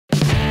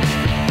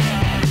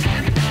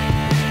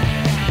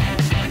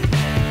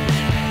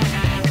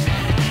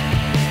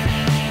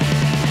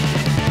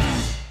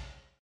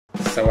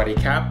Swaddy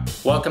Cap.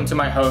 Welcome to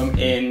my home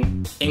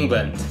in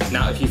England.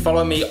 Now, if you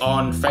follow me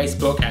on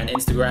Facebook and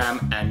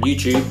Instagram and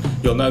YouTube,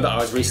 you'll know that I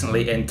was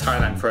recently in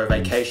Thailand for a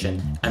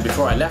vacation. And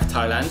before I left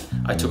Thailand,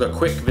 I took a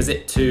quick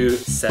visit to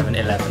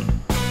 7-Eleven.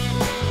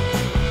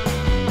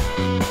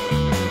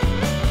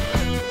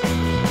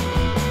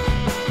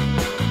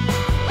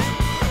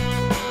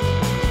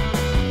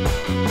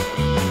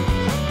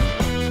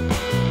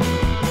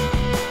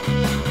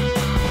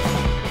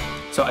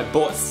 So I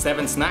bought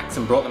 7 snacks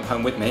and brought them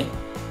home with me.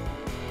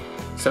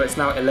 So it's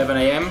now 11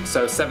 AM,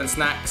 so 7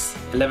 snacks,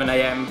 11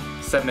 AM,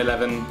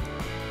 7-Eleven.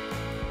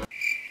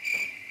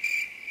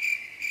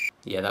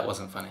 Yeah, that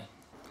wasn't funny.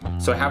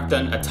 So I have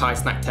done a Thai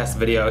snack test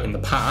video in the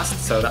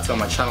past, so that's on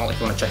my channel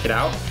if you want to check it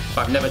out.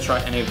 But I've never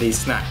tried any of these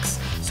snacks,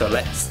 so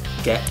let's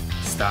get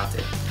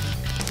started.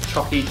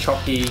 Chocky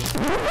chocky,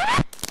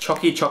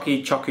 chocky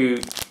chocky choku,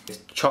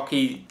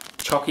 chocky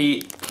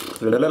chocky,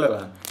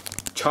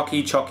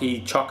 chocky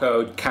chocky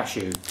choco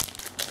cashew.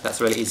 That's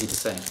really easy to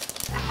say.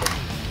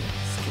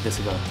 Let's give this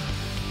a go.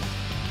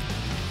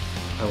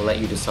 I will let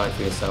you decide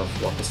for yourself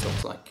what this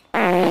looks like.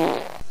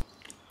 I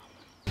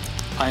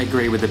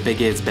agree with the big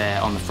ears bear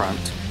on the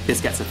front.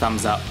 This gets a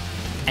thumbs up.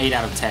 8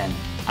 out of 10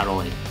 at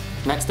all.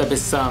 Next up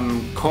is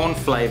some corn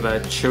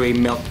flavored chewy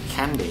milk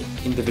candy,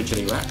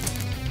 individually wrapped.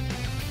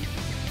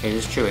 It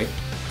is chewy.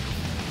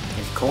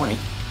 It's corny.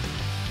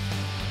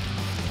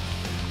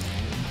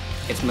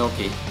 It's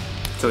milky.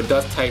 So it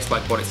does taste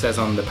like what it says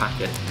on the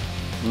packet.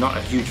 Not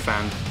a huge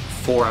fan.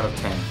 4 out of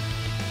 10.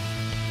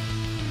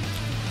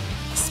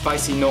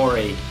 Spicy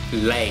nori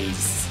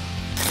Lay's.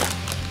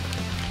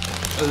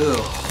 Ugh.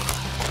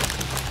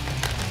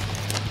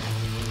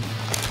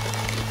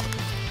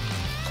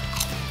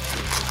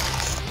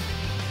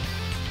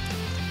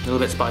 A little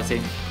bit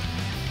spicy.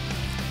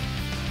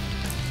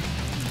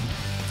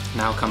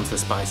 Now comes the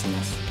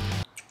spiciness.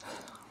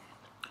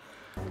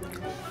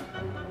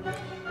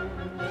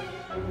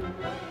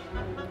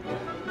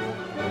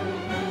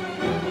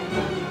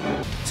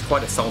 It's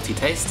quite a salty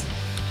taste.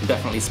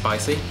 Definitely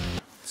spicy.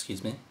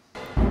 Excuse me.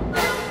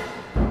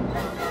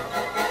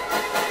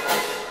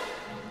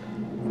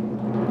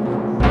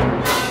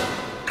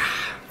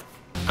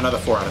 Another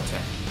 4 out of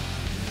 10.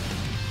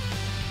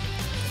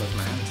 Close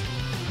my hands.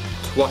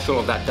 To wash all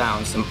of that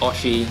down, some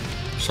Oshi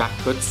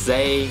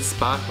Shakutse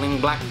sparkling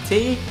black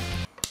tea.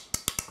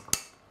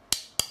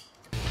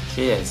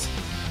 Cheers.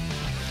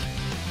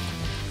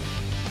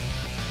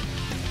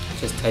 It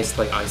just tastes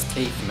like iced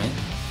tea for me.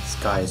 This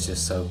guy is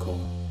just so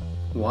cool.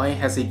 Why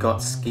has he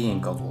got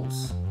skiing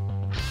goggles?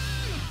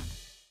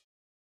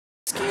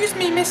 Excuse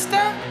me,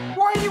 mister.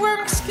 Why are you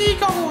wearing ski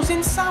goggles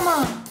in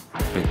summer?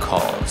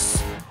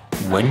 Because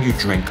when you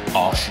drink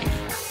Oshi,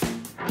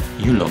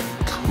 you look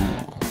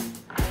cool.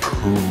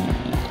 Cool.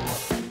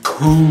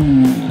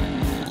 Cool.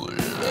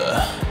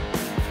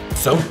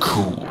 So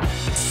cool,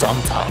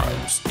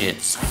 sometimes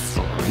it's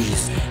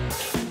freezing.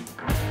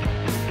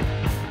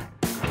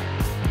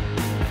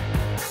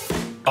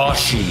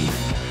 Oshi,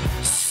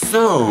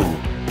 so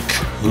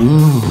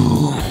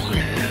cool.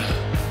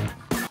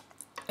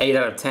 8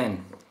 out of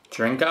 10.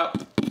 Drink up.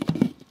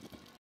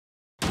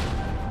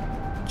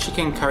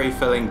 Chicken curry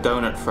filling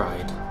donut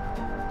fried.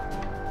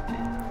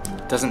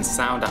 Doesn't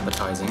sound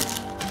appetizing.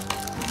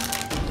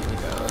 Here we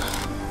go.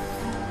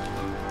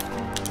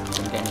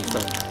 Don't get any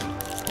flavor.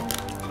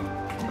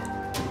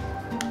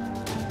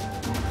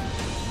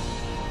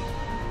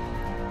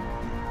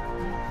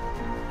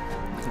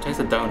 I can taste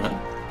the donut.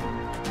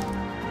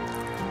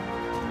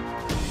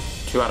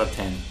 2 out of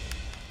 10.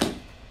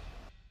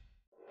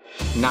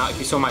 Now, if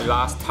you saw my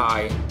last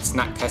Thai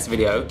snack test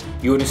video,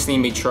 you would have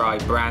seen me try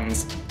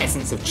Brand's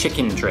Essence of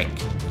Chicken drink.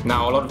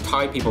 Now, a lot of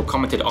Thai people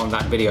commented on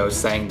that video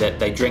saying that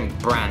they drink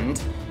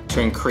Brand to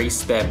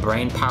increase their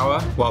brain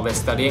power while they're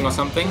studying or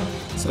something.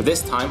 So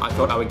this time, I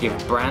thought I would give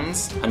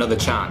Brand's another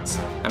chance,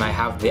 and I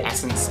have the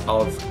Essence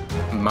of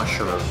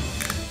Mushroom.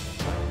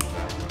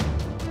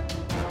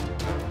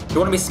 If you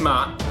want to be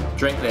smart,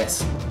 drink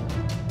this.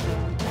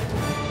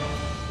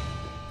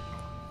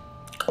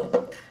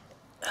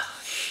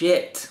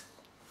 Shit.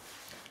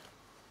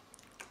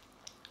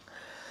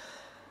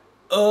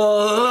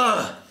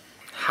 Ugh.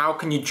 How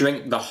can you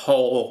drink the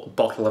whole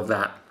bottle of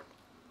that?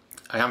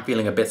 I am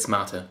feeling a bit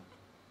smarter.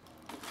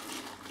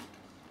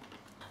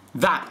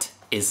 That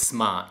is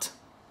smart.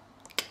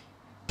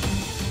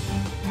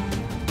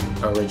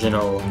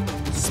 Original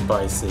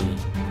spicy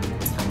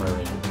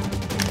tamarind.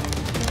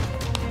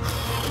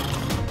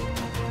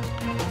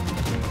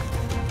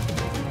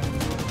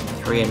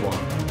 Three in one.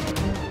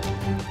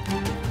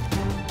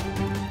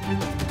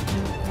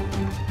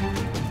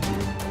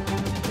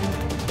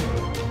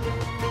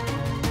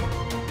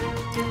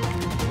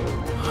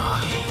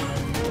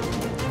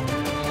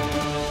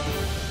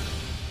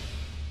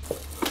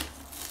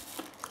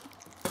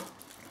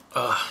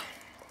 Ugh.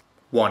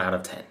 1 out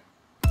of 10.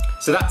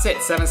 So that's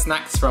it, 7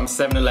 snacks from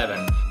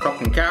 7-Eleven.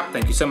 Croc and Cap,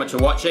 thank you so much for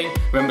watching.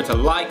 Remember to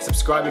like,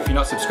 subscribe if you're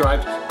not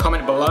subscribed,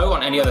 comment below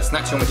on any other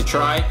snacks you want me to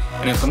try,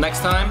 and until next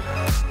time,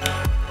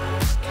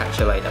 catch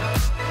you later.